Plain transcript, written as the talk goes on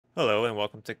Hello and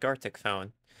welcome to Gartic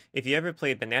Phone. If you ever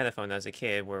played Banana Phone as a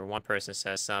kid, where one person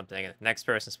says something and the next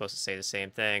person's supposed to say the same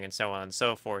thing, and so on and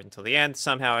so forth until the end,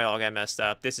 somehow it all got messed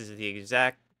up. This is the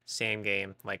exact same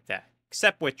game like that,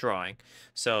 except with drawing.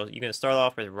 So you're going to start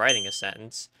off with writing a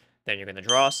sentence, then you're going to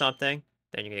draw something,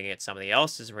 then you're going to get somebody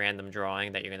else's random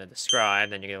drawing that you're going to describe,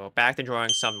 then you're going to go back to drawing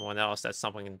someone else that's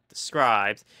something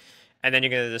described, and then you're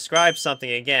going to describe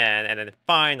something again, and then the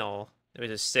final, which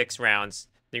is 6 rounds,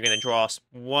 you're going to draw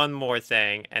one more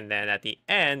thing, and then at the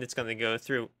end, it's going to go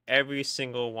through every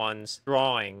single one's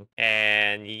drawing.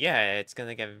 And yeah, it's going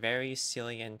to get very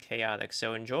silly and chaotic,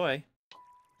 so enjoy.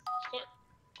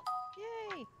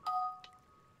 Yay!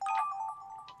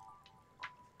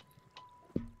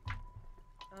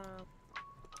 Um,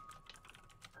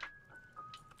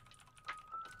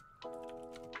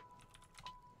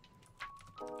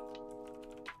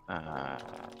 Uh,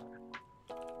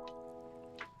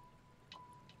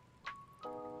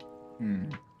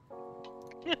 Hmm.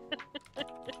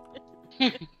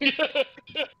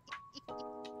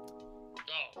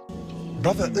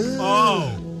 Brother,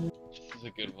 Oh, this is a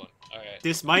good one. Alright.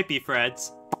 this might be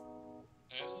Fred's.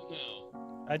 I don't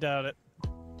know. I doubt it.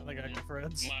 I think I got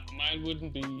friends. Mine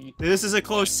wouldn't be. This is a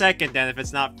close second then if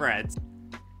it's not Fred's.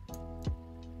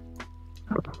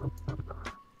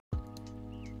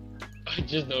 I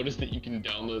just noticed that you can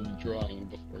download the drawing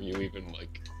before you even,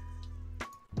 like.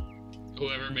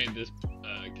 Whoever made this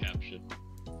caption.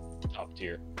 Top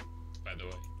tier, by the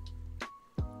way.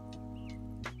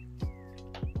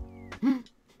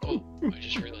 Oh, I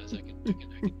just realized I can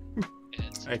add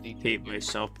I something. hate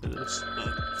myself for this.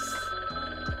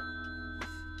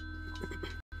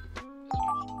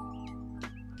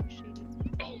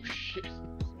 Oh shit.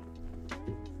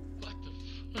 What the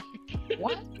fuck?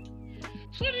 What?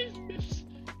 What is this?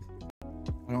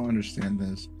 I don't understand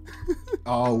this.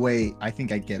 Oh wait, I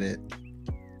think I get it.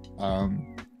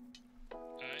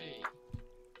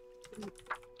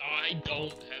 I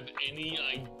don't have any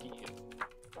idea.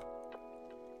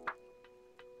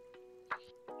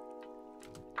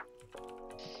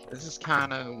 This is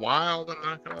kind of wild, I'm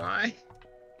not gonna lie.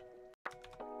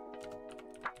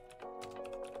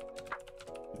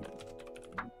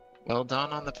 Well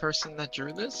done on the person that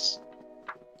drew this.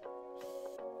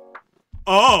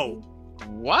 Oh!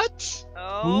 What?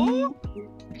 oh?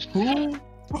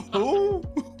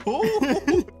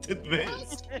 Who did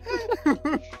this?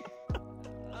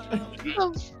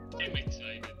 Um, I'm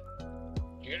excited.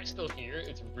 You guys still here?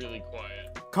 It's really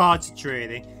quiet.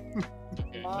 Concentrating.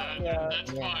 Okay, Yeah.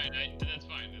 that's fine. That's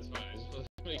fine. That's fine. I just want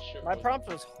to make sure. My prompt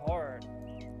was hard.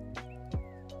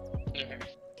 Okay.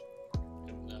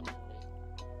 Good enough.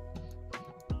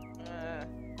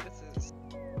 this is...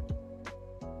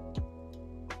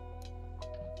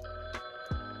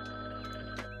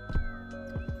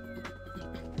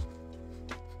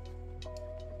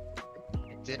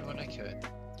 I did what I could.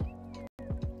 Me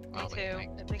Oh, wait, too. wait,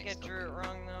 I think I still drew it good.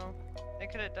 wrong though. I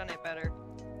could have done it better.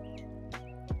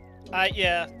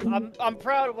 Yeah, I'm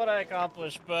proud of what I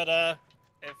accomplished, but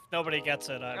if nobody gets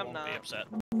it, I I'm won't not. be upset.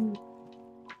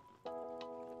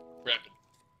 Rapid.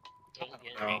 Don't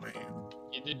worry. Oh man.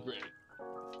 You did great.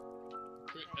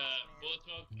 Bullet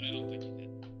smoke. I don't think you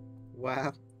did.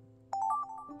 Wow.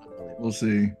 We'll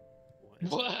see.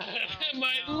 What am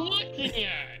I no. looking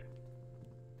at?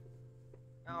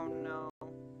 Oh no.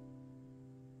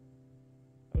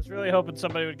 I was really hoping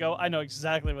somebody would go, I know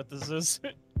exactly what this is.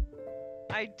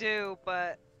 I do,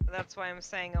 but that's why I'm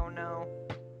saying oh no.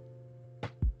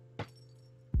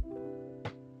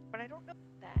 But I don't know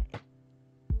that.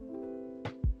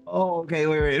 Oh, okay,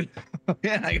 wait.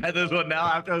 Yeah, I got this one now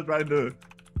after I was trying to.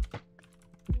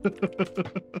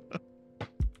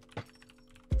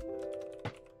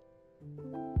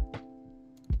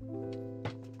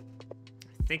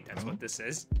 I think that's what this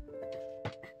is.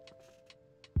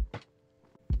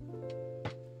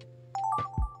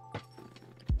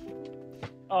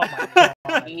 Oh my god.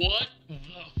 What the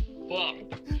fuck?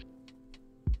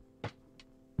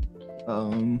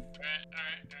 Alright.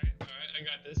 I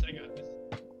got this. Say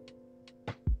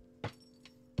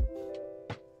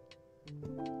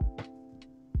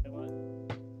what?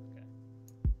 Okay.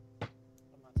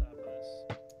 I'm on top of this.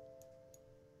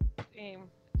 Damn,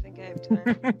 I think I have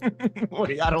time.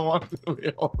 Wait, I don't want to.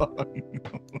 Wait, hold on.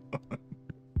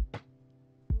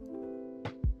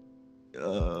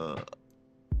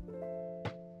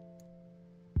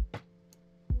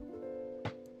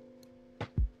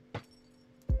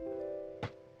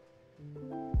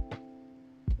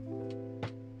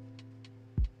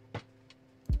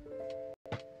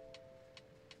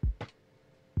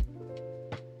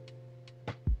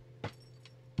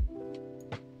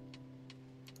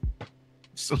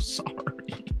 so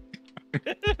sorry.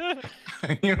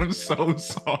 I am so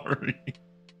sorry.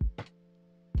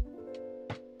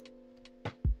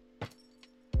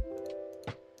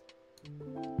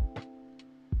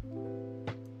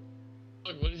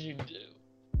 Look, what did you do?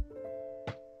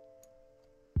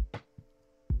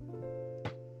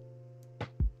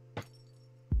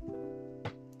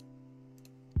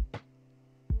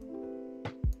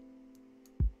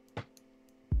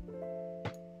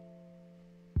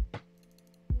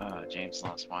 James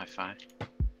lost Wi-Fi.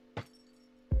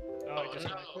 Oh, he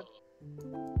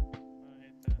disconnected?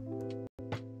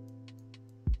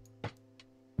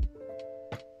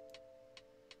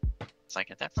 It's like,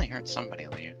 it definitely heard somebody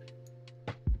leave.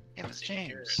 It was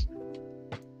James.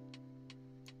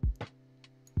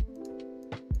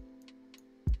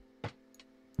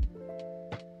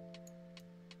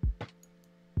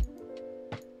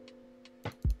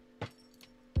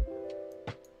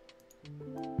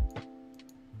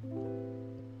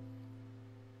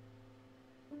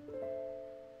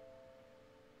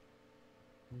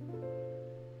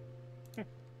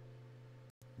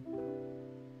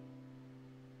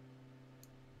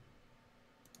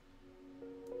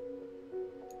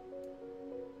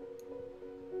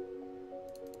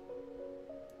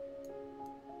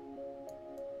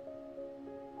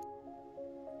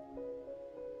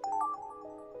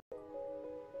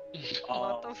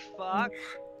 What the fuck?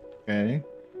 Okay.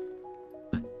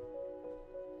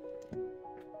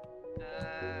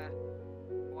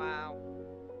 Wow.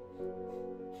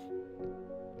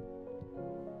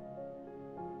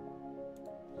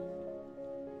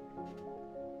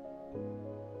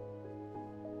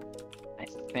 I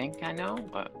think I know,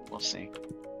 but we'll see.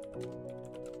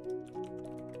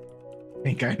 I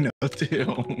think I know too.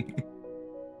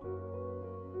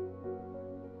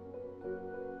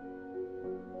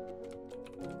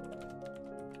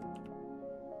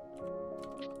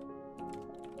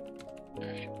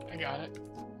 Alright, I got it.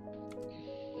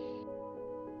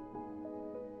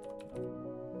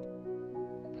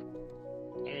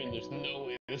 I mean, there's no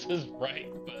way this is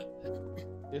right, but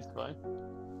it's fine.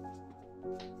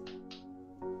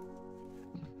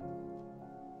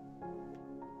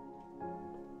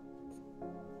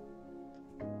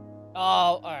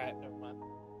 Oh, alright, never mind.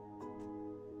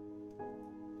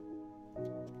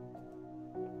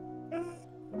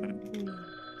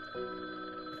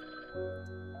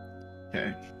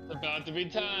 Okay. It's about to be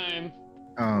time.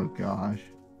 Oh gosh.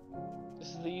 This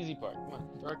is the easy part. Come on,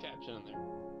 throw a caption in there.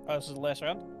 Oh, this is the last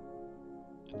round?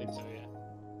 I think so,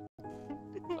 yeah.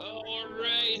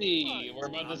 Alrighty, we're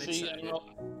about to I'm see. excited.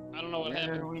 I don't know what There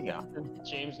happened. we go.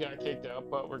 James got kicked out,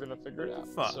 but we're gonna figure it out.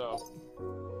 Fuck. So,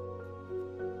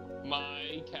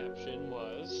 my caption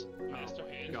was Master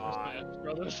Hand for God. Smash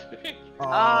Brothers. Oh,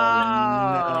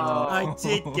 I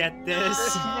did get This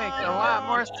this. makes a lot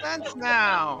more sense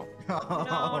now. No,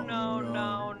 Oh, no,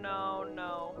 no, no,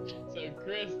 no. So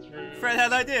Chris drew. Fred,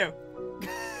 how'd I do?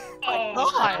 Oh,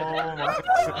 God. Oh my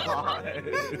god.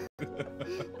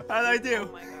 How'd I Oh do?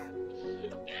 my god.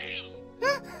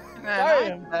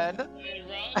 damn! And then I said, And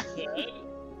Rob said.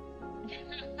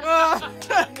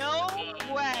 Ah!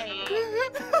 No way.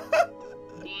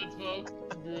 Blood Smoke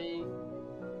drew.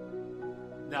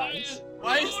 Nice.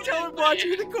 Why is Toad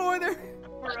watching in the corner?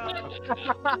 Bro.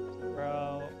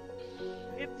 Bro.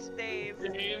 It stays.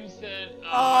 James said.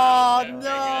 Oh, that no.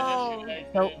 guy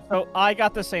disconnected. So I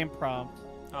got the same prompt.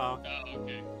 Oh. Oh,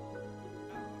 okay.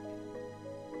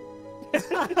 Is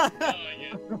Oh,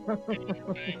 yeah.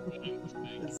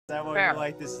 that what Fair. you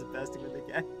like? This is the best thing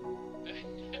they get.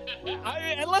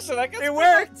 I mean, listen, I guess It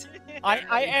worked.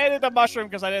 I added the mushroom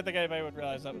because I didn't think anybody would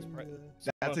realize that was.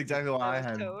 That's exactly what I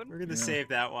That was had. Toad. We're gonna Yeah. save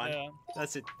that one. Yeah.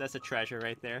 That's a treasure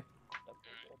right there.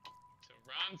 So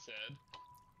Ron said,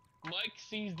 Mike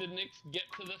sees the Knicks get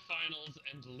to the finals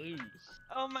and lose.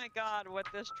 Oh my god, what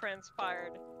this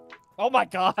transpired. Oh my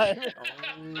god.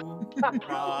 Oh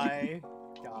my You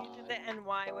god. did the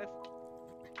NY with. Well,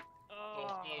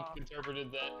 Oh. Smoke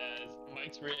interpreted that as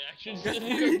Mike's reaction to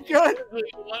Good. the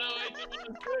What do I do with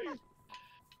this thing?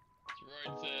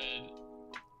 Gerard said,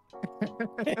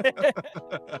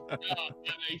 oh,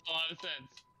 that makes a lot of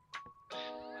sense.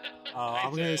 Oh, I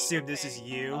I'm gonna said, assume this is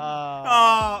you.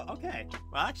 Uh, Oh, okay.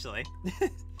 Well, actually.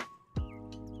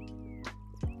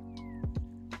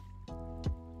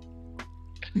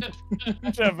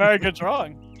 It's a very good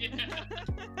drawing. yeah.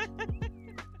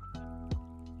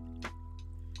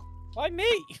 Why me?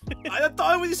 I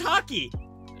thought it was hockey.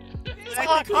 It's I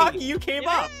hockey. think hockey. You came It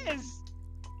up. is.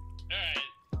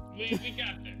 Alright, we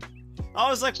got there. I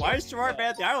was like, why is Gerard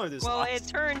mad at the Islanders? Well, lost?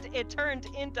 it turned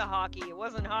into hockey. It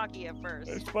wasn't hockey at first.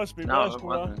 It's supposed to be no, it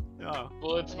basketball. wasn't. Oh.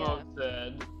 Bullet Smoke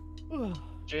said,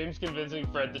 James convincing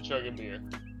Fred to chug a beer.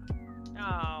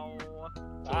 Oh. To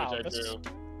Wow, which I this is- drew.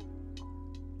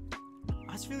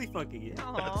 That's really fucking good.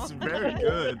 Aw. That's very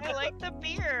good. I like the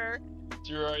beer.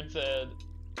 Gerard said,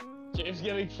 James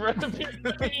getting Fred a beer.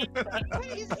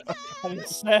 He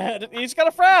said he's got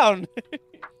a frown.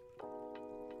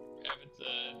 Rabbit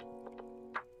said,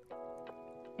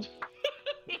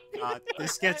 God,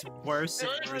 this gets worse and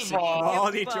First worse. of all,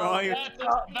 Quality Gift drawing.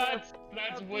 that's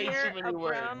A way beer, too many a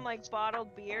words. brown, like,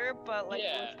 bottled beer, but, like,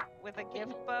 Yeah. with a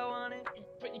gift bow on it.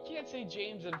 But you can't say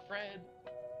James and Fred.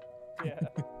 Yeah.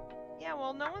 Yeah,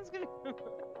 well, no one's gonna...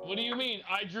 What do you mean?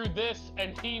 I drew this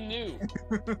and he knew.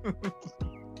 That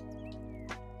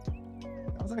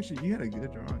was actually, you had a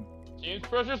good drawing. James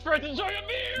pressures Fred to chug a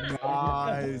beer!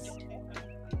 Nice.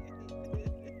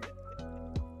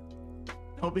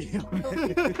 Don't be I love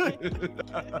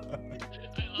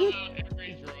how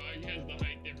every drawing has the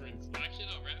height difference. Actually,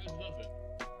 no, Rabbit's doesn't.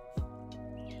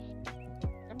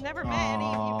 I've never met any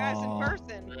of you guys in Aw.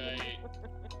 person. Right.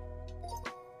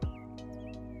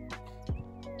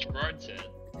 Gerard said,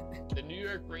 the New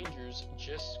York Rangers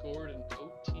just scored an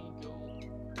OT goal.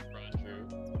 Ron drew.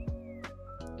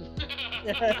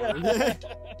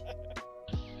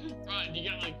 Ron, you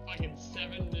got like fucking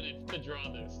 7 minutes to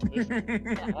draw this.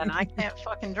 And I can't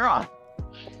fucking draw.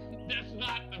 That's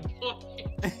not the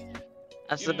point.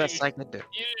 That's the best I could do.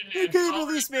 You could have at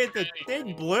least made the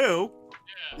thing blue. Yeah.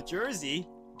 The jersey.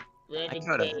 Rabbit I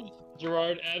could've. said,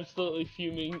 Gerard absolutely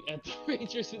fuming at the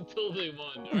Rangers until they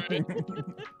won, alright?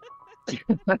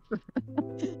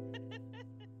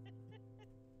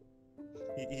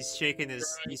 He's shaking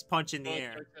his. He's punching the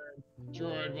air.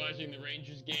 Gerard watching the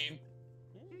Rangers game.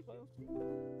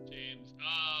 James.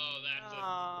 Oh, that's a.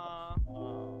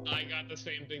 Aww. I got the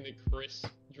same thing that Chris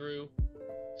drew.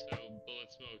 So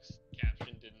Bullet Smoke's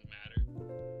caption didn't matter.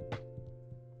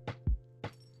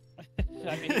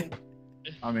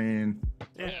 I mean,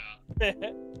 Yeah. Yeah.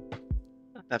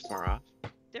 Not that far off.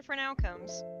 Different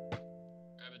outcomes.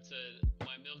 Rabbit said,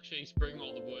 my milkshakes bring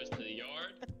all the boys to the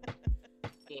yard.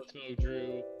 Bullet Smoke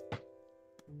drew.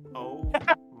 Oh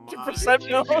my. 2%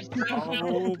 milk.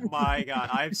 Oh my god!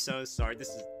 I'm so sorry. This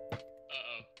is.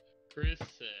 Uh-oh. Chris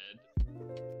said,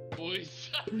 boys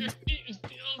soccer team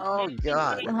steals Oh,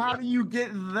 God. How do you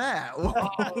get that?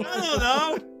 I don't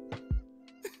know.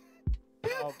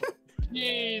 oh, but-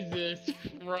 Jesus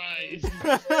Christ. He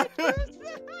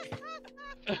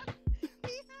had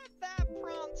that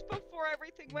prompt before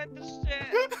everything went to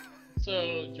shit.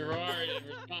 So Gerard in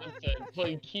response said,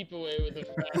 playing keep away with the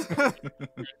fast for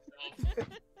himself.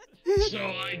 So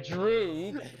I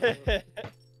drew.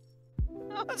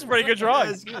 That's a pretty good drawing.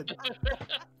 That's good.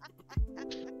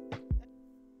 And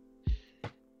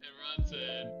Ron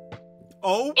said,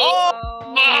 Oh.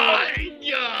 Oh. my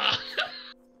God!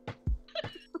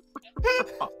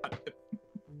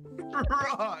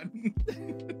 Ron.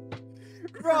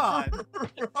 Ron.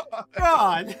 Ron.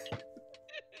 Ron.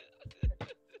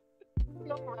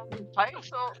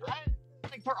 So,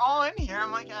 like, we're all in here.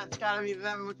 I'm like, it's gotta be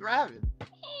them with Rabbit.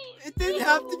 Oh, It didn't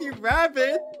have to be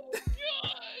rabbit.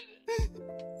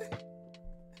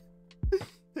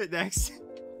 God! Next.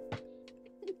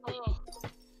 Oh,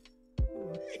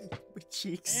 My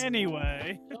cheeks.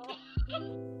 Anyway, oh.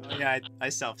 Oh, yeah, I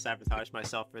self-sabotaged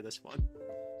myself for this one.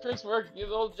 Chris working his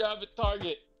old job at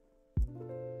Target.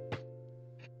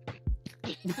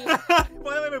 Why do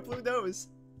I have a blue nose?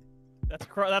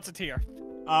 that's a tier.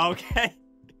 Oh, okay.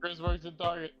 Chris works at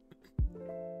Target.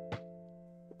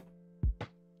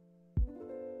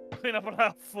 Clean up on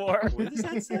aisle 4. What does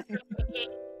that say?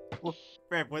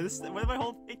 Brad, what am I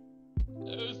holding?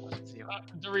 It was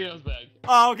Doritos bag.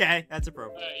 Oh, okay. That's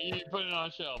appropriate. You put it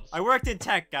on shelves. I worked in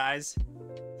tech, guys.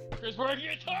 Chris working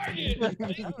at Target!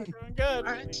 Doing good.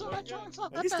 Alright, so that drawing's not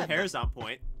At that least the bad. hair's on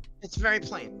point. It's very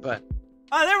plain, but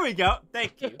Oh, there we go.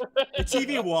 Thank you. The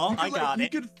TV wall. I got You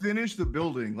it. could finish the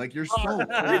building. Like you're Oh, so. You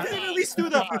can at least do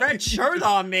the red shirt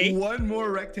on me. One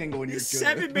more rectangle and you're good.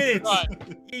 7 minutes. Right.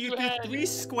 You You do had- 3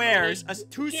 squares,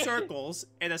 2 circles,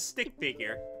 and a stick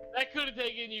figure. That could have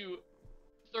taken you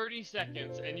 30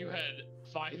 seconds and you had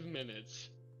 5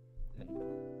 minutes.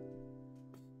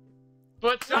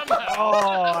 But somehow. Oh,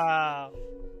 wow.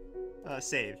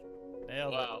 Save.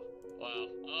 Nailed it. Wow. Wow.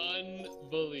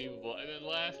 Unbelievable. And then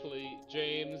lastly,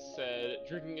 James said,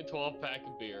 drinking a 12-pack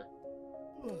of beer.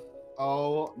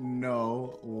 Oh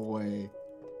no way.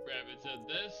 Rabbit said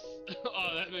this.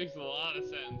 Oh, that makes a lot of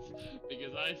sense.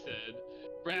 Because I said,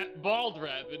 bald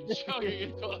rabbit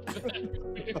chugging a 12-pack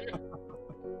of beer.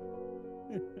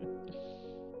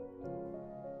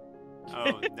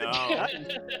 Oh, no.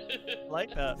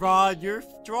 Like that. Rod, your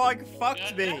drawing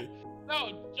fucked me.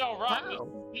 No,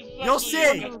 Ron, This is You'll actually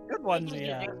see. your best- Good ones This is he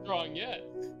your had. best drawing yet.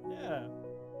 Yeah.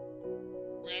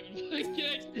 Rapid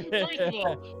Connect. First of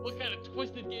all, what kind of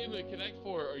twisted game of Connect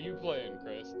 4 are you playing,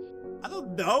 Chris? I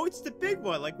don't know. It's the big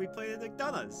one, like we played at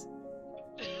McDonald's.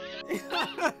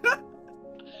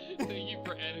 Thank you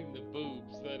for adding the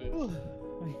boobs. That is.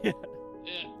 Yeah.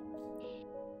 Yeah.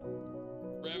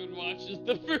 Rabbit watches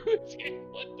the fruit game.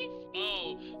 What the?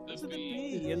 Oh, the Those are the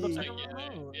bee. bee. It looks I like a get it.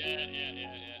 remote. Yeah.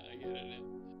 I get it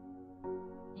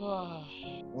now.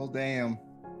 Well, damn.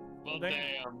 Well, Damn.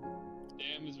 damn.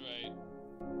 Damn is right.